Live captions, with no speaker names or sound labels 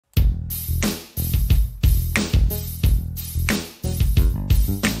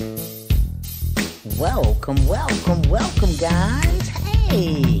Welcome, guys.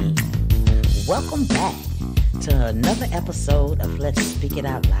 Hey, welcome back to another episode of Let's Speak It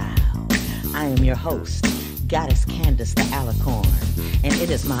Out Loud. I am your host, Goddess Candace the Alicorn, and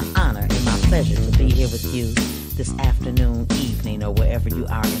it is my honor and my pleasure to be here with you this afternoon, evening, or wherever you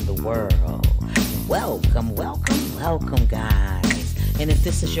are in the world. Welcome, guys. And if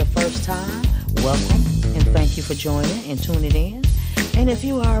this is your first time, welcome, and thank you for joining and tuning in. And if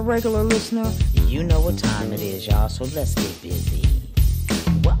you are a regular listener, you know what time it is, y'all, so let's get busy.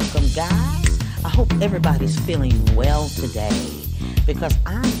 Welcome, guys. I hope everybody's feeling well today, because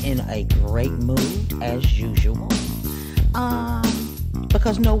I'm in a great mood, as usual.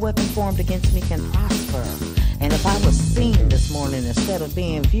 Because no weapon formed against me can prosper. And if I was seen this morning instead of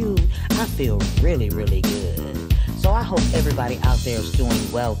being viewed, I feel really, really good. So I hope everybody out there is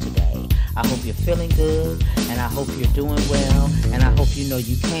doing well today. I hope you're feeling good, and I hope you're doing well, and I hope you know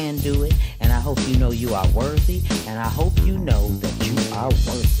you can do it, and I hope you know you are worthy, and I hope you know that you are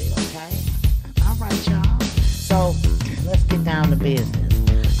worth it, okay? All right, y'all. So let's get down to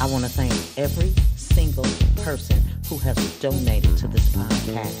business. I want to thank every single person who has donated to this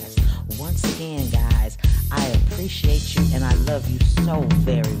podcast. Once again, guys, I appreciate you, and I love you so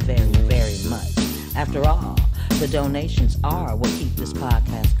very, very, very much. After all, the donations are what keep this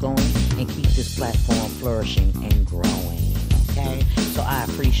podcast going and keep this platform flourishing and growing, okay? So I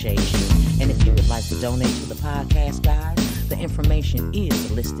appreciate you. And if you would like to donate to the podcast, guys, the information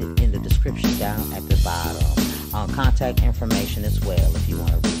is listed in the description down at the bottom. Contact information as well if you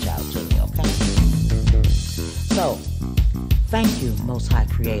want to reach out to me, okay? So, thank you, Most High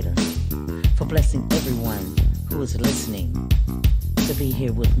Creator, for blessing everyone who is listening to be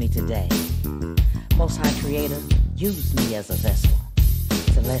here with me today. Most High Creator, use me as a vessel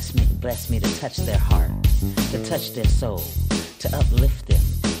to bless me to touch their heart, to touch their soul, to uplift them.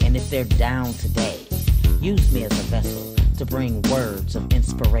 And if they're down today, use me as a vessel to bring words of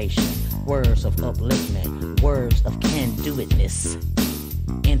inspiration, words of upliftment, words of can-do-itness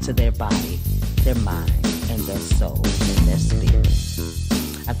into their body, their mind, and their soul, and their spirit.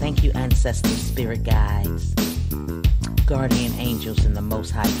 I thank you, ancestor spirit guides, guardian angels, and the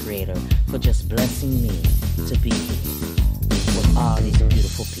Most High Creator for just blessing me to be here with all these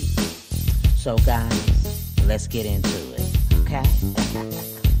beautiful people. So, guys, let's get into it, okay?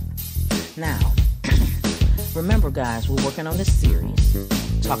 Now, remember, guys, we're working on this series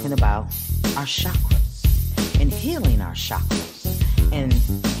talking about our chakras and healing our chakras and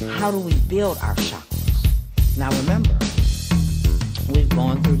how do we build our chakras. Now, remember, we've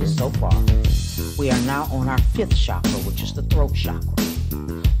gone through this so far. We are now on our 5th chakra, which is the throat chakra.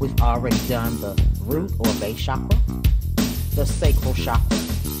 We've already done the root or base chakra, the sacral chakra,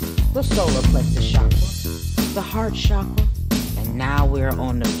 the solar plexus chakra, the heart chakra, and now we're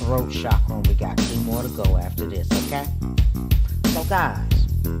on the throat chakra, and we got 2 more to go after this, okay? So, guys,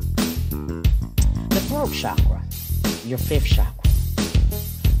 the throat chakra, your 5th chakra,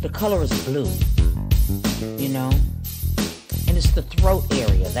 the color is blue, you know? And it's the throat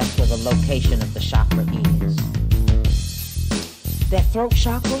area. That's where the location of the chakra is. That throat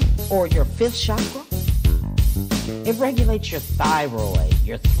chakra, or your 5th chakra, it regulates your thyroid,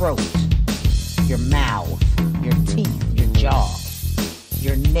 your throat, your mouth, your teeth, your jaw,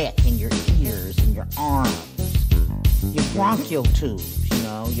 your neck and your ears and your arms, your bronchial tubes, you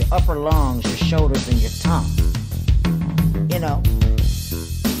know, your upper lungs, your shoulders, and your tongue. You know,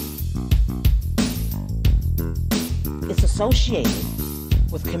 it's associated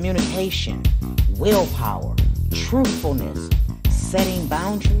with communication, willpower, truthfulness, setting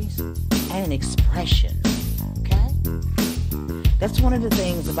boundaries, and expression. Okay? That's one of the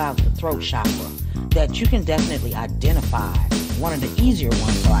things about the throat chakra that you can definitely identify. One of the easier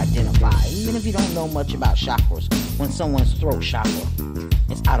ones to identify, even if you don't know much about chakras, when someone's throat chakra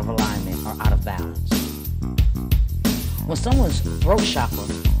is out of alignment or out of balance. When someone's throat chakra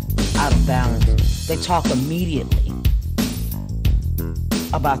is out of balance, they talk immediately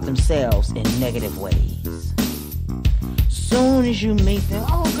about themselves in negative ways. Soon as you meet them,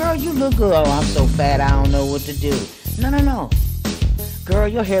 oh girl, you look good. Oh, I'm so fat, I don't know what to do. No. Girl,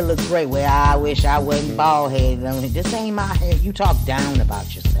 your hair looks great. Well, I wish I wasn't bald headed. I mean, this ain't my hair. You talk down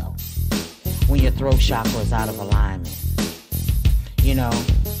about yourself when your throat chakra is out of alignment. You know,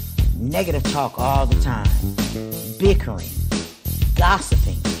 negative talk all the time, bickering,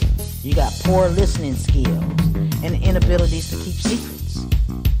 gossiping. You got poor listening skills and inabilities to keep secrets.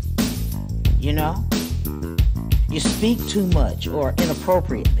 You know, you speak too much or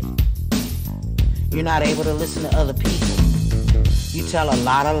inappropriately. You're not able to listen to other people. You tell a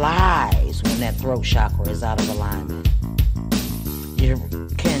lot of lies when that throat chakra is out of alignment. You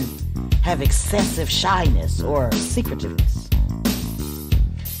can have excessive shyness or secretiveness.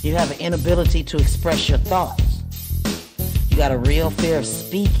 You have an inability to express your thoughts. You got a real fear of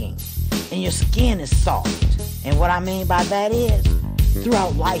speaking, and your skin is soft. And what I mean by that is,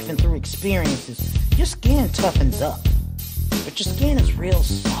 throughout life and through experiences, your skin toughens up, but your skin is real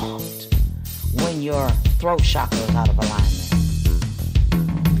soft when your throat chakra is out of alignment.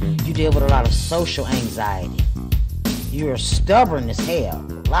 You deal with a lot of social anxiety. You're stubborn as hell,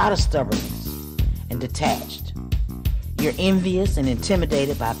 a lot of stubbornness, and detached. You're envious and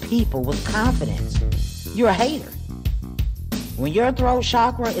intimidated by people with confidence. You're a hater. When your throat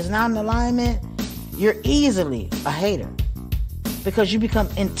chakra is not in alignment, you're easily a hater because you become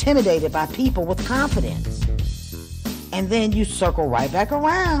intimidated by people with confidence. And then you circle right back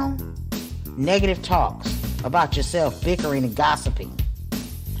around. Negative talks about yourself, bickering and gossiping.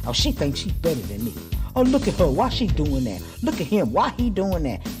 Oh, she thinks she's better than me. Oh, look at her. Why she doing that? Look at him. Why he doing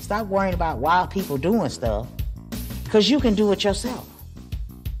that? Stop worrying about wild people doing stuff, because you can do it yourself.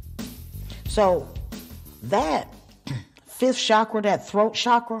 So that fifth chakra, that throat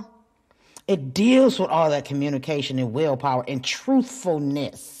chakra, it deals with all that communication and willpower and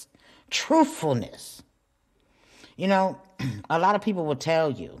truthfulness. Truthfulness. You know, a lot of people will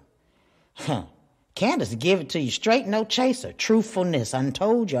tell you, Candace, give it to you straight, no chaser. Truthfulness. I done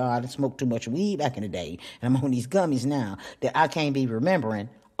told y'all I done smoked too much weed back in the day, and I'm on these gummies now that I can't be remembering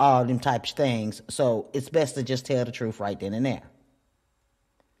all them types of things. So it's best to just tell the truth right then and there.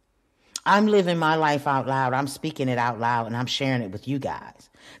 I'm living my life out loud. I'm speaking it out loud, and I'm sharing it with you guys.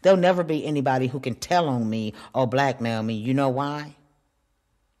 There'll never be anybody who can tell on me or blackmail me. You know why?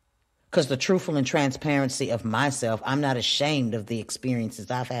 Because the truthful and transparency of myself, I'm not ashamed of the experiences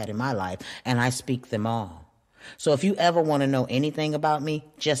I've had in my life, and I speak them all. So if you ever want to know anything about me,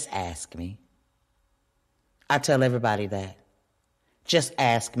 just ask me. I tell everybody that. Just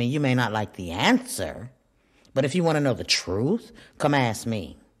ask me. You may not like the answer, but if you want to know the truth, come ask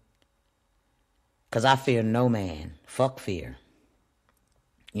me. Because I fear no man. Fuck fear.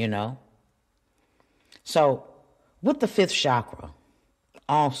 You know? So, with the fifth chakra,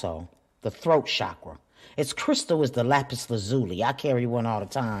 also, the throat chakra, its crystal is the lapis lazuli. I carry one all the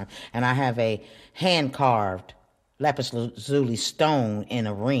time, and I have a hand-carved lapis lazuli stone in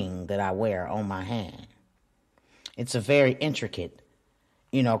a ring that I wear on my hand. It's a very intricate,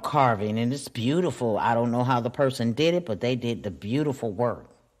 carving, and it's beautiful. I don't know how the person did it, but they did the beautiful work.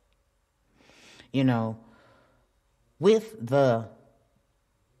 With the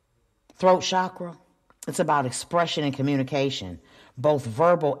throat chakra, it's about expression and communication, both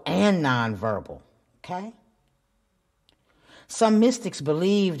verbal and nonverbal, okay? Some mystics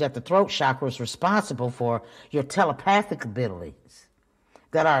believe that the throat chakra is responsible for your telepathic abilities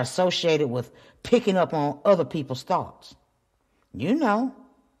that are associated with picking up on other people's thoughts.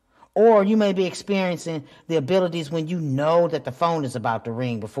 Or you may be experiencing the abilities when you know that the phone is about to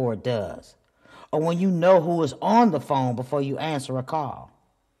ring before it does, or when you know who is on the phone before you answer a call.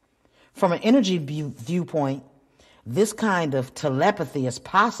 From an energy viewpoint, this kind of telepathy is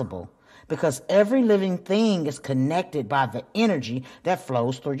possible because every living thing is connected by the energy that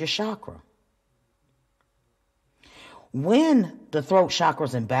flows through your chakra. When the throat chakra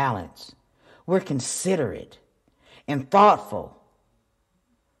is in balance, we're considerate and thoughtful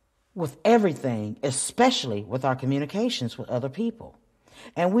with everything, especially with our communications with other people.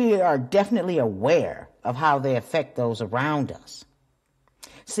 And we are definitely aware of how they affect those around us.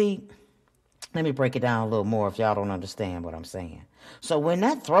 See, let me break it down a little more if y'all don't understand what I'm saying. So when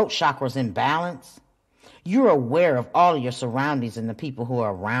that throat chakra is in balance, you're aware of all of your surroundings and the people who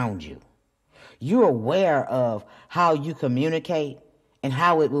are around you. You're aware of how you communicate and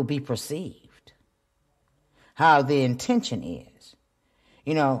how it will be perceived, how the intention is.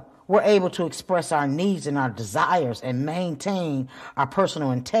 We're able to express our needs and our desires and maintain our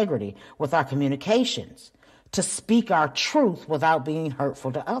personal integrity with our communications, to speak our truth without being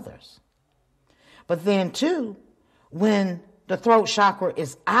hurtful to others. But then, too, when the throat chakra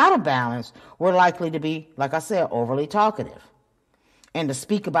is out of balance, we're likely to be, like I said, overly talkative and to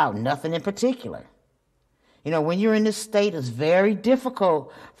speak about nothing in particular. When you're in this state, it's very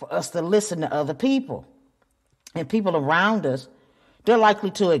difficult for us to listen to other people. And people around us, they're likely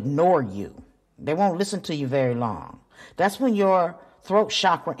to ignore you. They won't listen to you very long. That's when your throat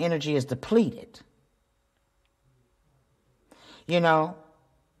chakra energy is depleted. You're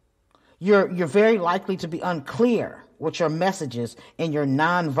very likely to be unclear with your messages and your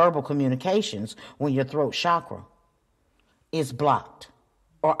nonverbal communications when your throat chakra is blocked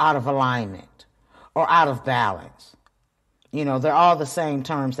or out of alignment or out of balance. They're all the same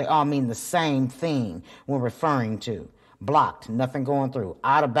terms. They all mean the same thing we're referring to. blocked, nothing going through,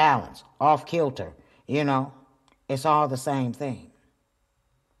 out of balance, off kilter, it's all the same thing.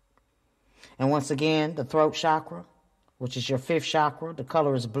 And once again, the throat chakra, which is your fifth chakra, the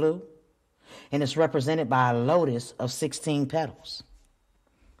color is blue, and it's represented by a lotus of 16 petals.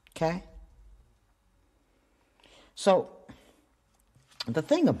 Okay? So, the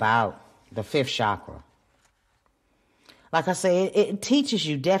thing about the fifth chakra, like I say, it teaches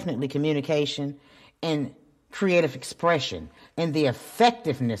you definitely communication and creative expression and the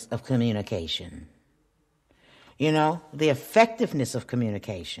effectiveness of communication. The effectiveness of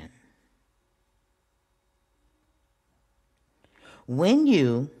communication. When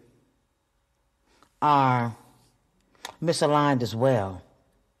you are misaligned as well,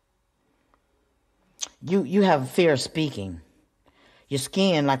 you have fear of speaking. Your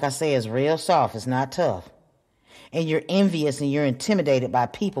skin, like I say, is real soft. It's not tough. And you're envious and you're intimidated by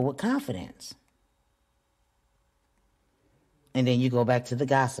people with confidence. And then you go back to the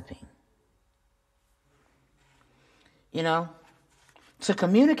gossiping. To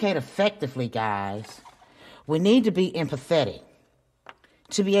communicate effectively, guys, we need to be empathetic.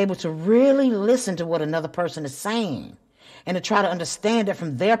 To be able to really listen to what another person is saying. And to try to understand it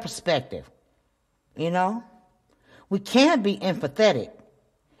from their perspective. We can't be empathetic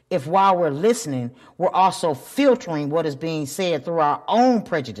if while we're listening, we're also filtering what is being said through our own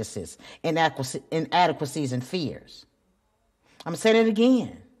prejudices, inadequacies, and fears. I'm going to say that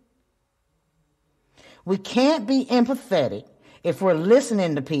again. We can't be empathetic if we're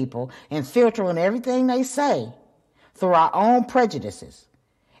listening to people and filtering everything they say through our own prejudices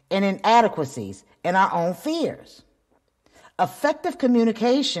and inadequacies and our own fears. Effective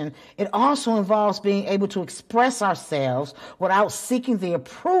communication, it also involves being able to express ourselves without seeking the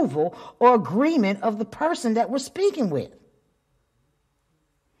approval or agreement of the person that we're speaking with.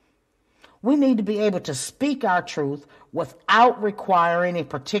 We need to be able to speak our truth without requiring a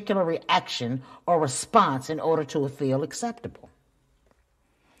particular reaction or response in order to feel acceptable.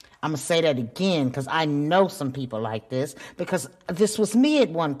 I'm going to say that again because I know some people like this, because this was me at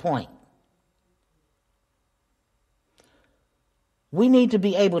one point. We need to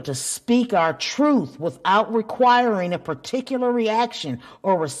be able to speak our truth without requiring a particular reaction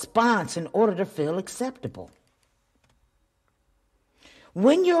or response in order to feel acceptable.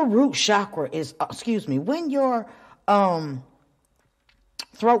 When your root chakra is, when your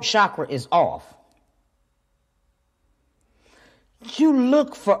throat chakra is off, you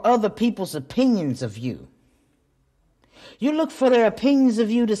look for other people's opinions of you. You look for their opinions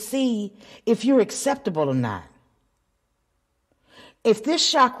of you to see if you're acceptable or not. If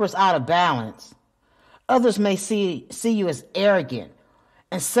this chakra is out of balance, others may see you as arrogant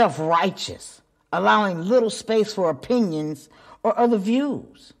and self-righteous, allowing little space for opinions or other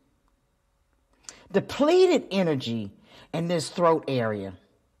views. Depleted energy in this throat area,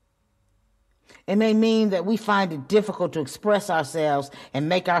 it may mean that we find it difficult to express ourselves and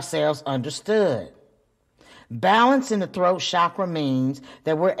make ourselves understood. Balance in the throat chakra means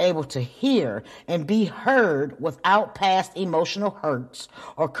that we're able to hear and be heard without past emotional hurts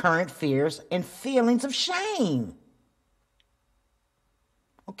or current fears and feelings of shame.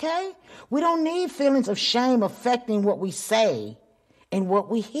 Okay? We don't need feelings of shame affecting what we say and what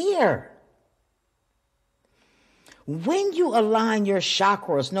we hear. When you align your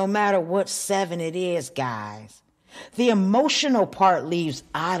chakras, no matter what 7 it is, guys, the emotional part leaves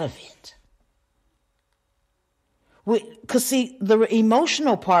out of it. Because, see, the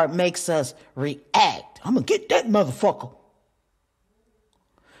emotional part makes us react. I'm going to get that motherfucker.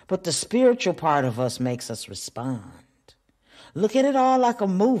 But the spiritual part of us makes us respond. Look at it all like a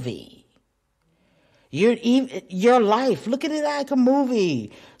movie. Your life, look at it like a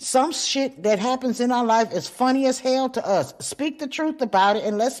movie. Some shit that happens in our life is funny as hell to us. Speak the truth about it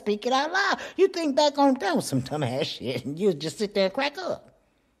and let's speak it out loud. You think back on that was some dumbass shit and you just sit there and crack up.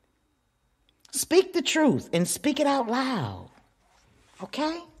 Speak the truth and speak it out loud.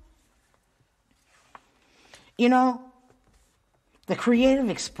 Okay? The creative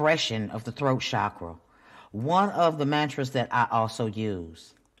expression of the throat chakra, one of the mantras that I also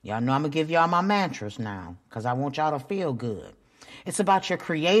use. Y'all know I'm going to give y'all my mantras now because I want y'all to feel good. It's about your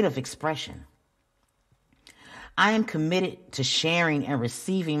creative expression. I am committed to sharing and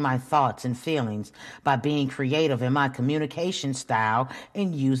receiving my thoughts and feelings by being creative in my communication style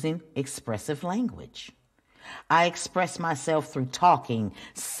and using expressive language. I express myself through talking,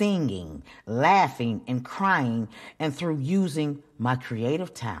 singing, laughing, and crying, and through using my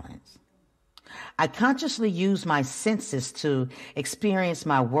creative talents. I consciously use my senses to experience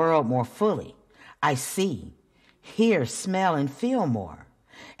my world more fully. I see, hear, smell, and feel more.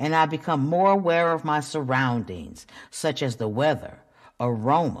 and I become more aware of my surroundings, such as the weather,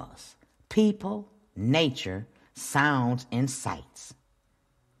 aromas, people, nature, sounds, and sights.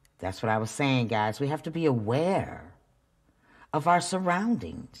 That's what I was saying, guys. We have to be aware of our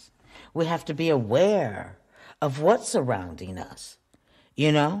surroundings. We have to be aware of what's surrounding us.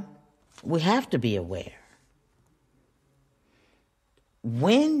 You know, we have to be aware.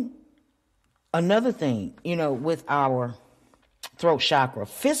 When another thing, you know, with our throat chakra,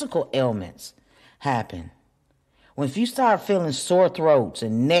 physical ailments happen. If you start feeling sore throats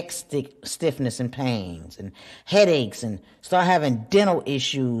and neck stiffness and pains and headaches and start having dental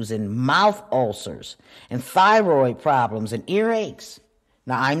issues and mouth ulcers and thyroid problems and earaches.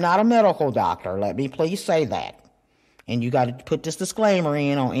 Now, I'm not a medical doctor. Let me please say that. And you got to put this disclaimer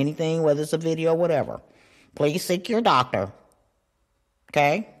in on anything, whether it's a video or whatever. Please seek your doctor.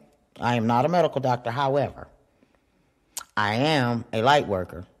 Okay? I am not a medical doctor. However, I am a light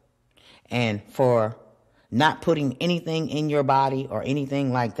worker. And for not putting anything in your body or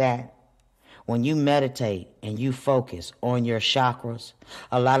anything like that, when you meditate and you focus on your chakras,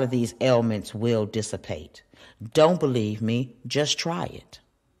 a lot of these ailments will dissipate. Don't believe me, just try it.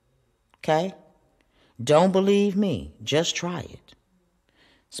 Okay? Don't believe me, just try it.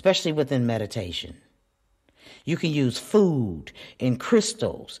 Especially within meditation. You can use food and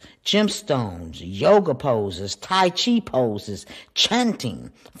crystals, gemstones, yoga poses, tai chi poses,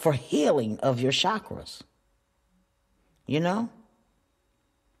 chanting for healing of your chakras. You know?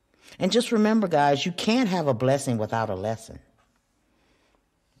 And just remember, guys, you can't have a blessing without a lesson.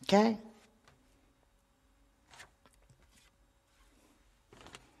 Okay?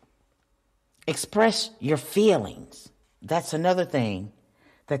 Express your feelings. That's another thing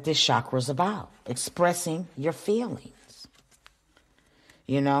that this chakra is about. Expressing your feelings.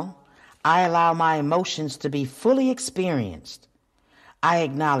 You know? I allow my emotions to be fully experienced. I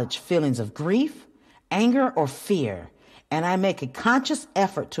acknowledge feelings of grief, anger, or fear, and I make a conscious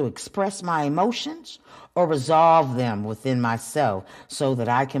effort to express my emotions or resolve them within myself so that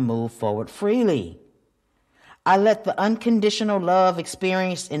I can move forward freely. I let the unconditional love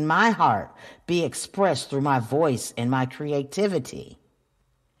experienced in my heart be expressed through my voice and my creativity.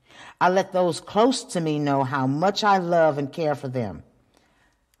 I let those close to me know how much I love and care for them.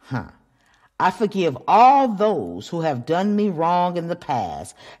 I forgive all those who have done me wrong in the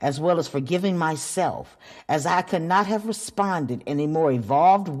past, as well as forgiving myself, as I could not have responded in a more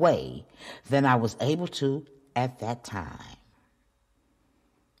evolved way than I was able to at that time.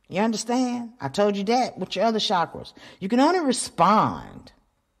 You understand? I told you that with your other chakras. You can only respond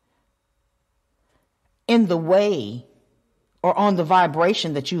in the way or on the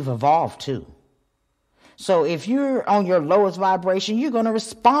vibration that you've evolved to. So if you're on your lowest vibration, you're going to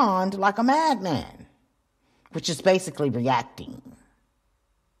respond like a madman, which is basically reacting.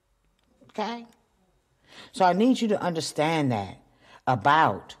 Okay? So I need you to understand that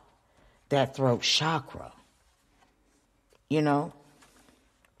about that throat chakra. You know,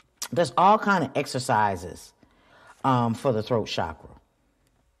 there's all kind of exercises for the throat chakra.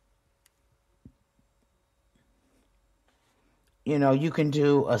 You know, you can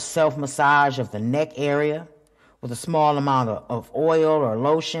do a self-massage of the neck area with a small amount of oil or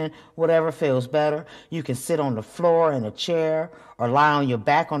lotion, whatever feels better. You can sit on the floor in a chair or lie on your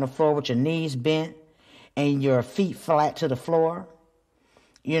back on the floor with your knees bent and your feet flat to the floor.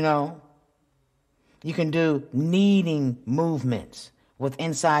 You know, you can do kneading movements with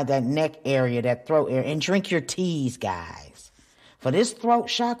inside that neck area, that throat area, and drink your teas, guys. For this throat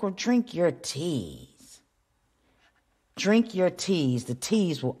chakra, drink your teas. Drink your teas. The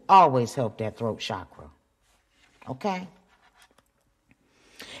teas will always help that throat chakra. Okay?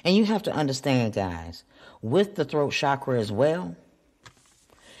 And you have to understand, guys, with the throat chakra as well,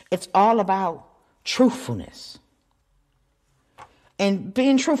 it's all about truthfulness. And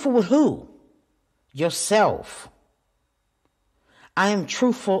being truthful with who? Yourself. I am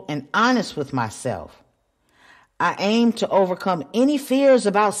truthful and honest with myself. I aim to overcome any fears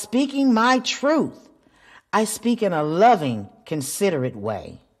about speaking my truth. I speak in a loving, considerate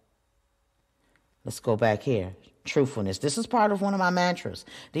way. Let's go back here. Truthfulness. This is part of one of my mantras.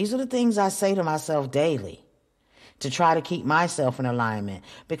 These are the things I say to myself daily to try to keep myself in alignment,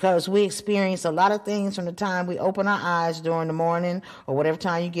 because we experience a lot of things from the time we open our eyes during the morning or whatever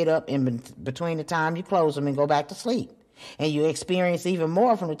time you get up in between the time you close them and go back to sleep. And you experience even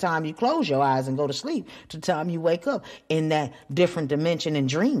more from the time you close your eyes and go to sleep to the time you wake up in that different dimension and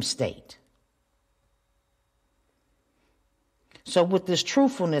dream state. So with this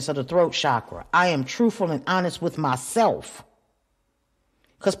truthfulness of the throat chakra, I am truthful and honest with myself.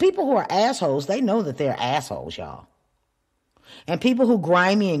 Because people who are assholes, they know that they're assholes, y'all. And people who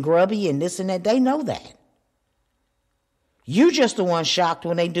grimy and grubby and this and that, they know that. You just the one shocked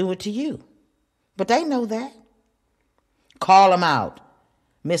when they do it to you. But they know that. Call them out.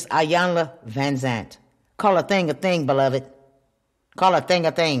 Miss Ayanla Van Zant. Call a thing, beloved. Call a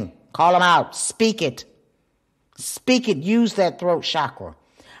thing. Call them out. Speak it. Speak it. Use that throat chakra.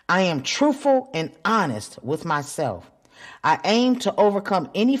 I am truthful and honest with myself. I aim to overcome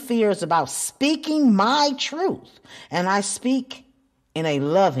any fears about speaking my truth, and I speak in a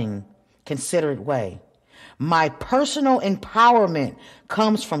loving, considerate way. My personal empowerment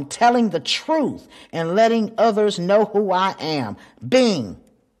comes from telling the truth and letting others know who I am. Bing.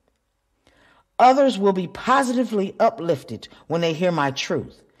 Others will be positively uplifted when they hear my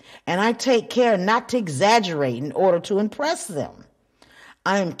truth, and I take care not to exaggerate in order to impress them.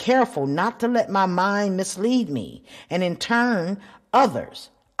 I am careful not to let my mind mislead me, and in turn,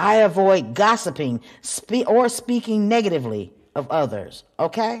 others. I avoid gossiping or speaking negatively of others,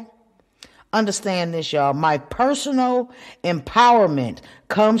 okay? Understand this, y'all. My personal empowerment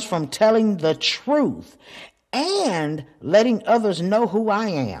comes from telling the truth and letting others know who I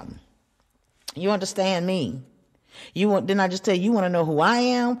am. You understand me? Didn't I just tell you want to know who I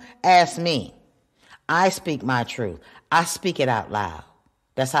am? Ask me. I speak my truth. I speak it out loud.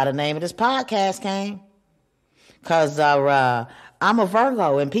 That's how the name of this podcast came. Because I'm a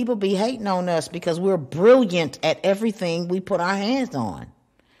Virgo, and people be hating on us because we're brilliant at everything we put our hands on.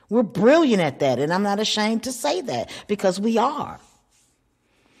 We're brilliant at that, and I'm not ashamed to say that because we are.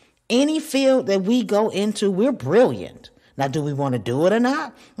 Any field that we go into, we're brilliant. Now, do we want to do it or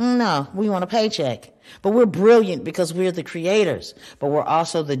not? No, we want a paycheck. But we're brilliant because we're the creators, but we're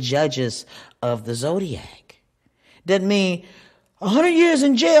also the judges of the zodiac. Doesn't mean 100 years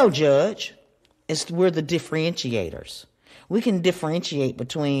in jail, judge. We're the differentiators. We can differentiate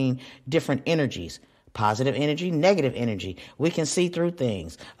between different energies. Positive energy, negative energy. We can see through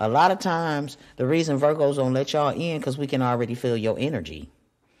things. A lot of times, the reason Virgos don't let y'all in because we can already feel your energy.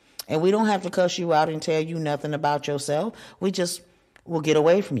 And we don't have to cuss you out and tell you nothing about yourself. We just will get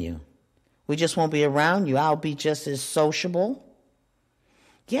away from you. We just won't be around you. I'll be just as sociable.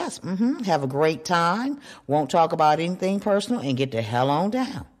 Yes, have a great time. Won't talk about anything personal and get the hell on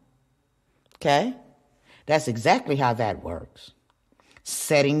down. Okay? That's exactly how that works.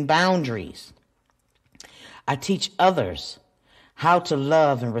 Setting boundaries. I teach others how to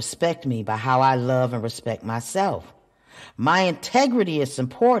love and respect me by how I love and respect myself. My integrity is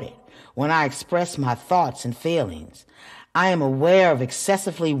supported when I express my thoughts and feelings. I am aware of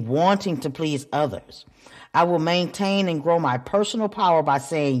excessively wanting to please others. I will maintain and grow my personal power by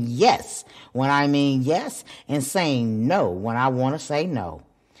saying yes when I mean yes and saying no when I want to say no.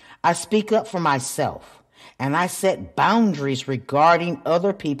 I speak up for myself, and I set boundaries regarding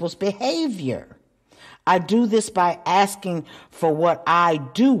other people's behavior. I do this by asking for what I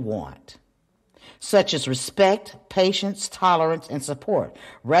do want, such as respect, patience, tolerance, and support,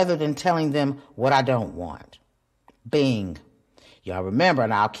 rather than telling them what I don't want. Bing. Y'all remember,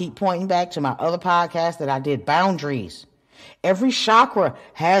 and I'll keep pointing back to my other podcast that I did, boundaries. Every chakra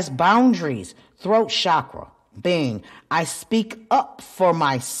has boundaries. Throat chakra. Bing. I speak up for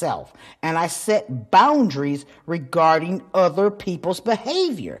myself, and I set boundaries regarding other people's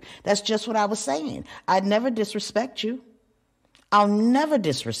behavior. That's just what I was saying. I'd never disrespect you. I'll never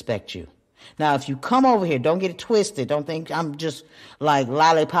disrespect you. Now, if you come over here, don't get it twisted. Don't think I'm just like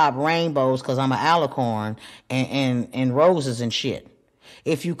lollipop rainbows because I'm an alicorn and roses and shit.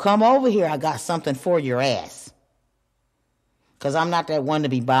 If you come over here, I got something for your ass. Because I'm not that one to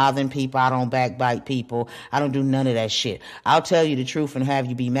be bothering people. I don't backbite people. I don't do none of that shit. I'll tell you the truth and have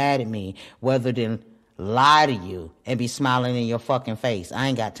you be mad at me, rather than lie to you and be smiling in your fucking face. I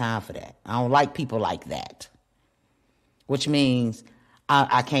ain't got time for that. I don't like people like that. Which means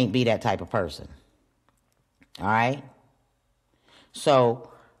I can't be that type of person. All right?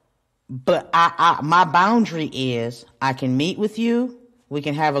 So, but my boundary is I can meet with you, we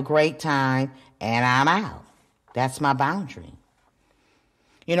can have a great time, and I'm out. That's my boundary.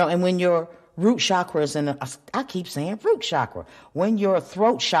 You know, and when your root chakra is I keep saying root chakra. When your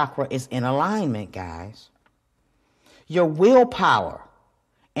throat chakra is in alignment, guys, your willpower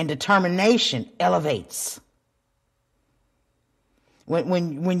and determination elevates.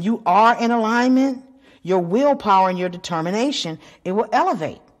 When you are in alignment, your willpower and your determination, it will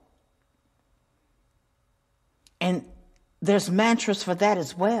elevate. And there's mantras for that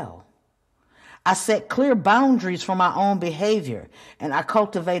as well. I set clear boundaries for my own behavior, and I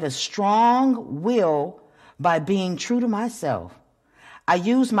cultivate a strong will by being true to myself. I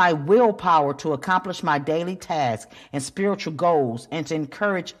use my willpower to accomplish my daily tasks and spiritual goals and to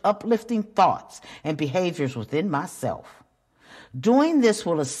encourage uplifting thoughts and behaviors within myself. Doing this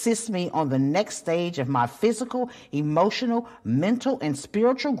will assist me on the next stage of my physical, emotional, mental, and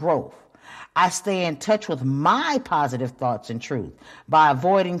spiritual growth. I stay in touch with my positive thoughts and truth by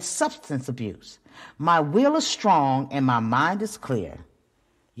avoiding substance abuse. My will is strong and my mind is clear.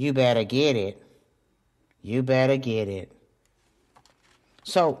 You better get it. You better get it.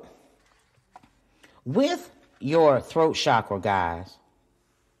 So, with your throat chakra, guys,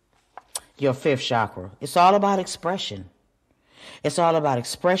 your fifth chakra, it's all about expression. It's all about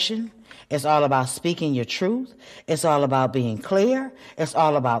expression. It's all about speaking your truth. It's all about being clear. It's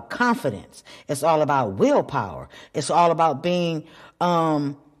all about confidence. It's all about willpower. It's all about being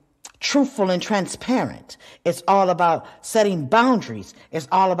truthful and transparent. It's all about setting boundaries. It's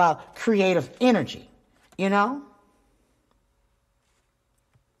all about creative energy, you know?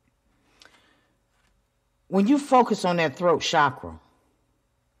 When you focus on that throat chakra,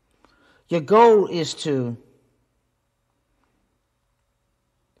 your goal is to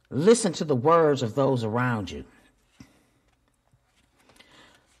listen to the words of those around you.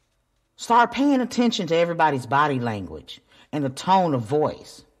 Start paying attention to everybody's body language and the tone of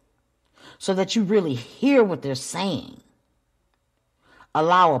voice so that you really hear what they're saying.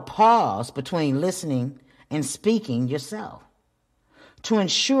 Allow a pause between listening and speaking yourself to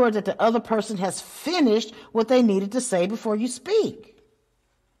ensure that the other person has finished what they needed to say before you speak.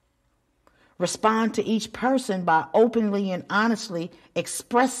 Respond to each person by openly and honestly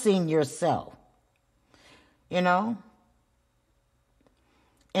expressing yourself. You know?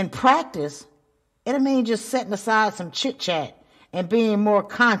 In practice, it'll mean just setting aside some chit-chat and being more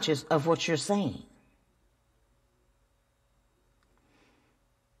conscious of what you're saying.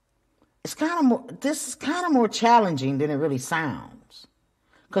 This is kind of more challenging than it really sounds,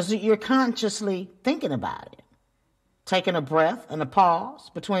 because you're consciously thinking about it. Taking a breath and a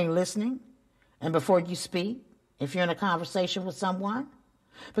pause between listening and before you speak, if you're in a conversation with someone,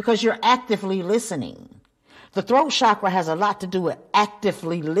 because you're actively listening. The throat chakra has a lot to do with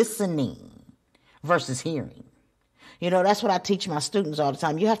actively listening versus hearing. You know, that's what I teach my students all the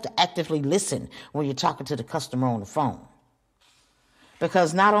time. You have to actively listen when you're talking to the customer on the phone.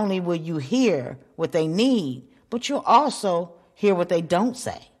 Because not only will you hear what they need, but you'll also hear what they don't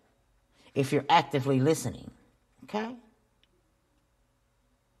say if you're actively listening. Okay?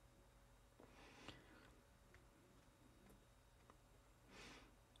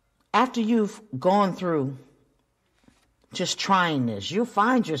 After you've gone through just trying this, you'll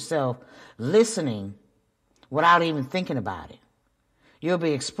find yourself listening without even thinking about it. You'll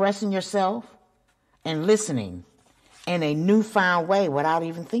be expressing yourself and listening in a newfound way without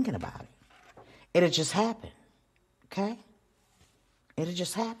even thinking about it. It'll just happen. Okay? It'll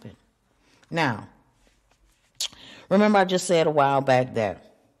just happen. Now, remember I just said a while back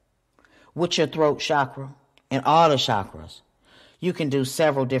that with your throat chakra and all the chakras, you can do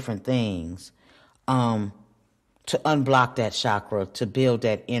several different things to unblock that chakra, to build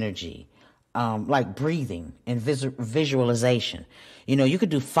that energy, like breathing and visualization. You know, you could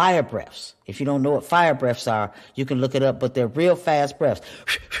do fire breaths. If you don't know what fire breaths are, you can look it up, but they're real fast breaths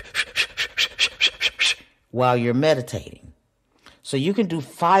while you're meditating. So you can do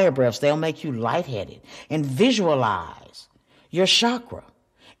fire breaths. They'll make you lightheaded. And visualize your chakra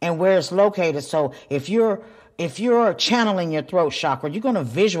and where it's located. So if you're channeling your throat chakra, you're going to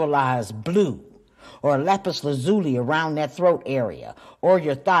visualize blue or lapis lazuli around that throat area, or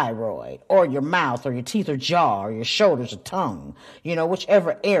your thyroid, or your mouth, or your teeth or jaw, or your shoulders or tongue, you know,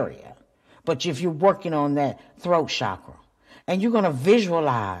 whichever area. But if you're working on that throat chakra, and you're going to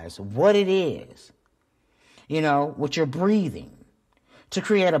visualize what it is, you know, with your breathing, to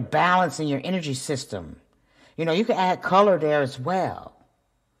create a balance in your energy system. You know, you can add color there as well,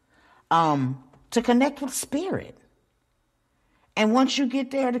 to connect with spirit. And once you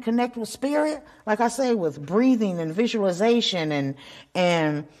get there to connect with spirit, like I say, with breathing and visualization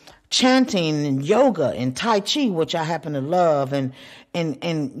and chanting and yoga and Tai Chi, which I happen to love, and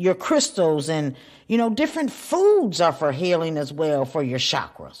your crystals and, you know, different foods are for healing as well for your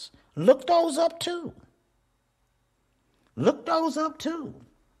chakras. Look those up too. Look those up too.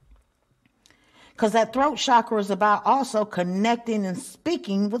 Because that throat chakra is about also connecting and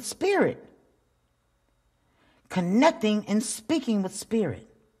speaking with spirit. Connecting and speaking with spirit.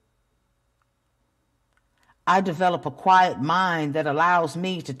 I develop a quiet mind that allows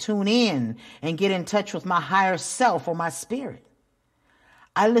me to tune in and get in touch with my higher self or my spirit.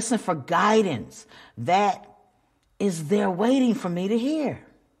 I listen for guidance that is there waiting for me to hear.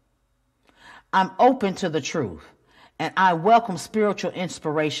 I'm open to the truth, and I welcome spiritual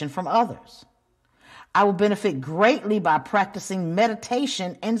inspiration from others. I will benefit greatly by practicing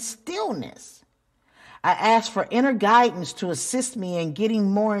meditation and stillness. I ask for inner guidance to assist me in getting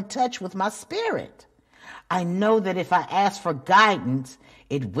more in touch with my spirit. I know that if I ask for guidance,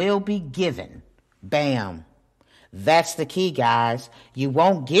 it will be given. Bam. That's the key, guys. You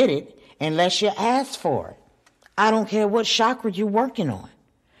won't get it unless you ask for it. I don't care what chakra you're working on.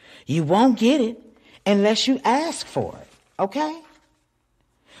 You won't get it unless you ask for it. Okay?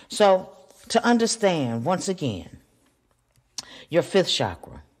 So, to understand, once again, your fifth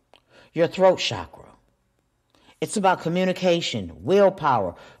chakra, your throat chakra, it's about communication,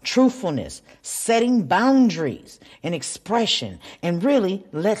 willpower, truthfulness, setting boundaries, and expression. And really,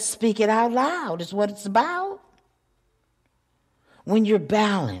 let's speak it out loud is what it's about. When you're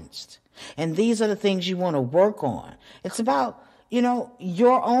balanced, and these are the things you want to work on. It's about,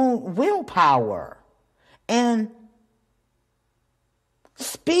 your own willpower and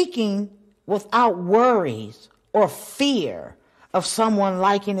speaking without worries or fear of someone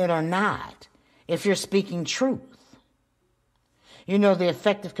liking it or not if you're speaking truth. The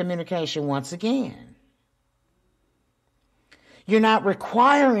effective communication once again. You're not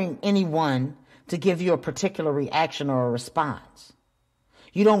requiring anyone to give you a particular reaction or a response.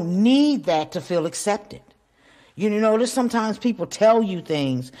 You don't need that to feel accepted. Notice sometimes people tell you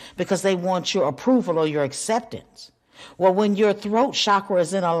things because they want your approval or your acceptance. Well, when your throat chakra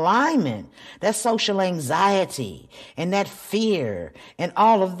is in alignment, that social anxiety and that fear and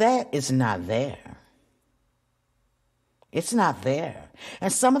all of that is not there. It's not there.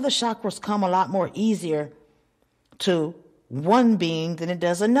 And some of the chakras come a lot more easier to one being than it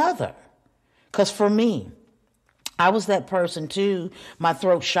does another. Because for me, I was that person too, my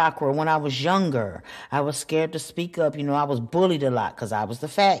throat chakra, when I was younger. I was scared to speak up. I was bullied a lot because I was the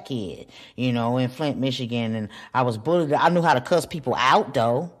fat kid, in Flint, Michigan. And I was bullied. I knew how to cuss people out,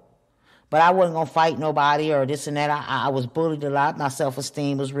 though. But I wasn't going to fight nobody or this and that. I was bullied a lot. My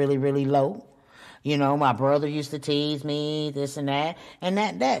self-esteem was really, really low. My brother used to tease me, this and that, and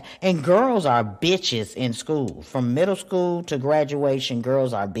that. And girls are bitches in school. From middle school to graduation,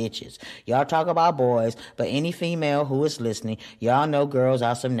 girls are bitches. Y'all talk about boys, but any female who is listening, y'all know girls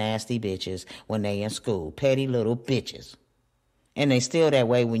are some nasty bitches when they in school. Petty little bitches. And they still that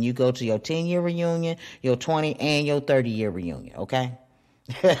way when you go to your 10-year reunion, your 20 and your 30-year reunion, okay?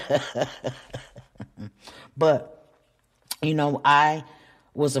 But, I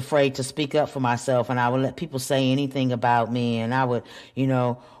was afraid to speak up for myself, and I would let people say anything about me, and I would,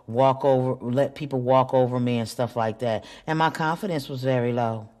 let people walk over me and stuff like that. And my confidence was very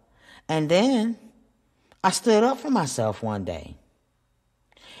low. And then I stood up for myself one day.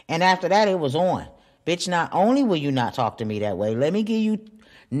 And after that, it was on. Bitch, not only will you not talk to me that way, let me give you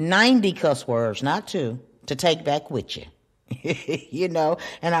 90 cuss words, not 2, to take back with you.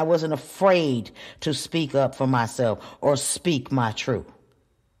 And I wasn't afraid to speak up for myself or speak my truth.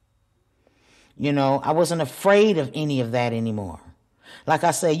 I wasn't afraid of any of that anymore. Like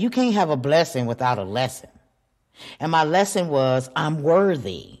I say, you can't have a blessing without a lesson. And my lesson was, I'm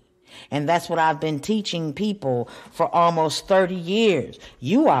worthy. And that's what I've been teaching people for almost 30 years.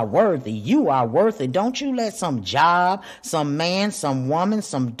 You are worthy. You are worth it. Don't you let some job, some man, some woman,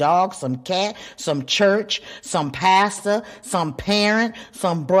 some dog, some cat, some church, some pastor, some parent,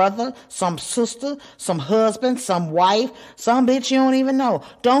 some brother, some sister, some husband, some wife, some bitch you don't even know.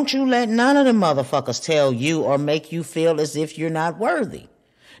 Don't you let none of them motherfuckers tell you or make you feel as if you're not worthy.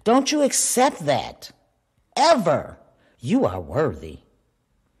 Don't you accept that. Ever. You are worthy.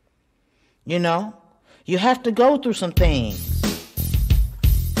 You have to go through some things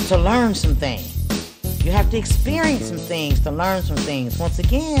to learn some things. You have to experience some things to learn some things. Once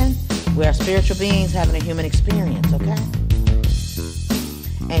again, we are spiritual beings having a human experience, okay?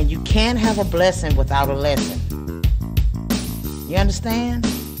 And you can't have a blessing without a lesson. You understand?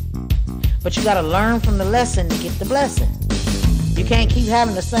 But you got to learn from the lesson to get the blessing. You can't keep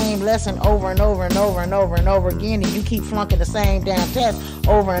having the same lesson over and over and over and over and over again, and you keep flunking the same damn test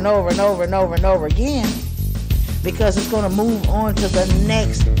over and over and over and over and over again, because it's going to move on to the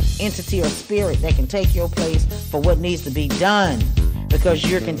next entity or spirit that can take your place for what needs to be done, because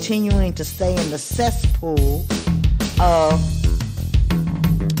you're continuing to stay in the cesspool of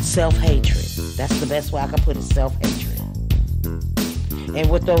self-hatred. That's the best way I can put it, self-hatred. And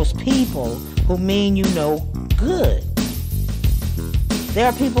with those people who mean you no good. There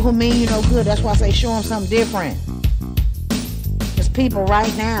are people who mean you no good. That's why I say show them something different. There's people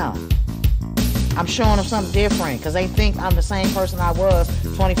right now. I'm showing them something different because they think I'm the same person I was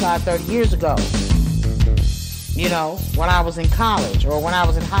 25, 30 years ago. When I was in college or when I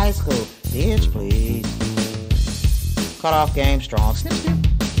was in high school. Bitch, please. Cut off game strong. Snip, snip.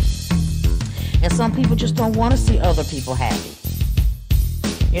 And some people just don't want to see other people happy.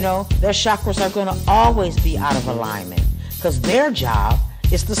 Their chakras are going to always be out of alignment because their job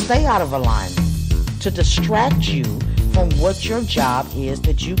is to stay out of alignment, to distract you from what your job is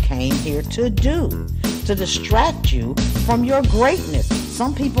that you came here to do, to distract you from your greatness.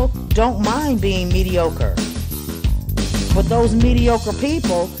 Some people don't mind being mediocre, but those mediocre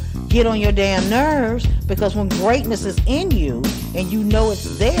people get on your damn nerves because when greatness is in you and you know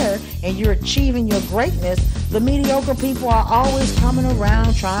it's there and you're achieving your greatness, the mediocre people are always coming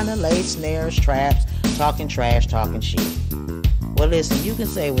around trying to lay snares, traps, talking trash, talking shit. Well, listen, you can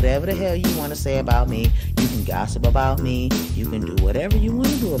say whatever the hell you want to say about me. You can gossip about me. You can do whatever you want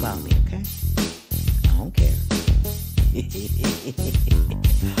to do about me, okay? I don't care.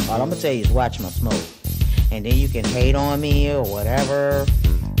 All I'm going to tell you is watch my smoke. And then you can hate on me or whatever,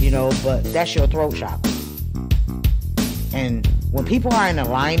 but that's your throat chakra. And when people are in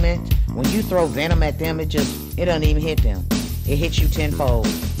alignment, when you throw venom at them, it doesn't even hit them. It hits you tenfold.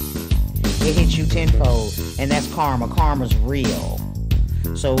 It hits you tenfold. And that's karma. Karma's real.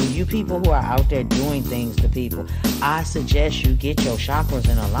 So you people who are out there doing things to people, I suggest you get your chakras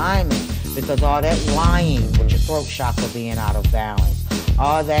in alignment, because all that lying with your throat chakra being out of balance,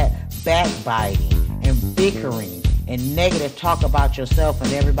 all that backbiting and bickering and negative talk about yourself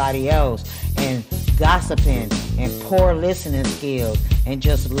and everybody else, and gossiping and poor listening skills, and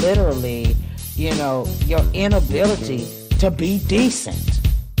just literally, your inability to be decent,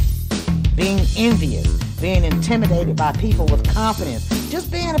 being envious, being intimidated by people with confidence,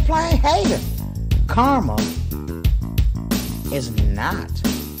 just being a plain hater. Karma is not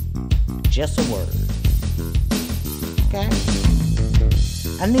just a word. Okay?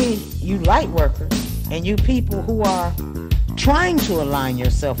 I need you light workers and you people who are trying to align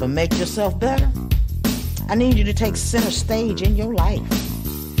yourself and make yourself better. I need you to take center stage in your life.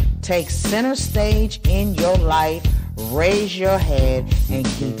 Take center stage in your life. Raise your head and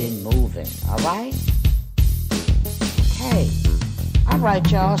keep it moving. All right? Okay. All right,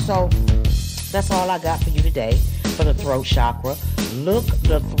 y'all. So that's all I got for you today for the throat chakra. Look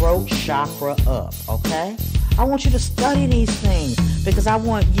the throat chakra up, okay? I want you to study these things because I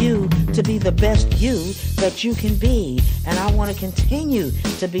want you to be the best you that you can be. And I want to continue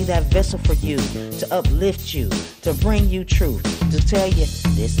to be that vessel for you, to uplift you, to bring you truth, to tell you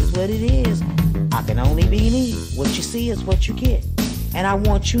this is what it is. I can only be me. What you see is what you get. And I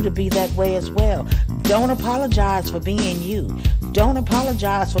want you to be that way as well. Don't apologize for being you. Don't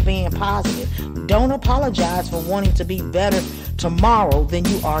apologize for being positive. Don't apologize for wanting to be better tomorrow than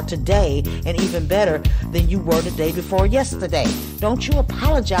you are today, and even better than you were the day before yesterday. Don't you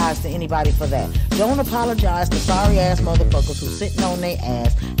apologize to anybody for that. Don't apologize to sorry ass motherfuckers who's sitting on their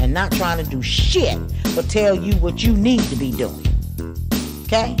ass and not trying to do shit but tell you what you need to be doing.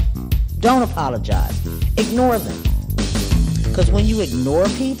 Okay? Don't apologize. Ignore them. Because when you ignore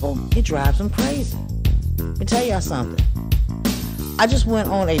people, it drives them crazy. Let me tell y'all something. I just went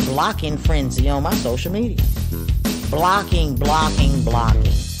on a blocking frenzy on my social media. Blocking. Blocking.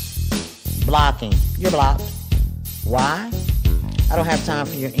 You're blocked. Why? I don't have time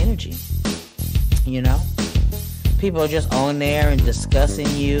for your energy. People are just on there and discussing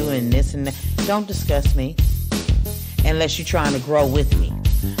you and this and that. Don't discuss me unless you're trying to grow with me.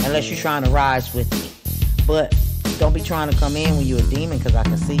 Unless you're trying to rise with me. But don't be trying to come in when you're a demon, because I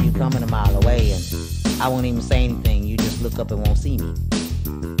can see you coming a mile away and I won't even say anything. You just look up and won't see me.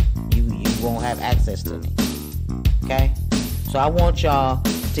 You won't have access to me. Okay? So I want y'all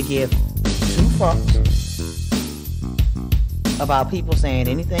to give 2 fucks about people saying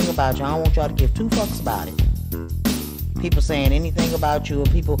anything about you. I don't want y'all to give 2 fucks about it. People saying anything about you, or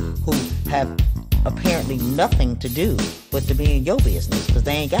people who have apparently nothing to do but to be in your business because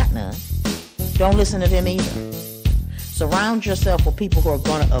they ain't got none. Don't listen to them either. Surround yourself with people who are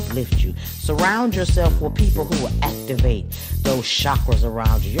going to uplift you. Surround yourself with people who will activate those chakras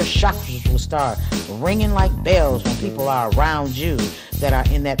around you. Your chakras will start ringing like bells when people are around you that are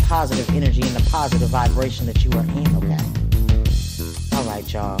in that positive energy and the positive vibration that you are in, okay? All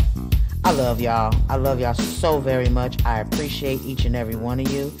right, y'all. I love y'all. I love y'all so very much. I appreciate each and every one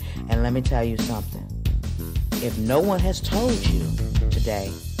of you. And let me tell you something. If no one has told you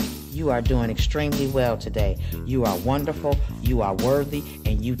today, you are doing extremely well today. You are wonderful, you are worthy,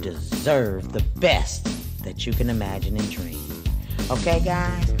 and you deserve the best that you can imagine and dream. Okay,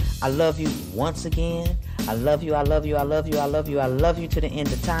 guys? I love you once again. I love you, I love you, I love you, I love you, I love you to the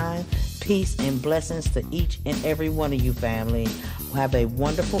end of time. Peace and blessings to each and every one of you, family. Have a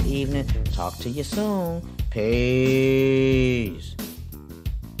wonderful evening. Talk to you soon. Peace.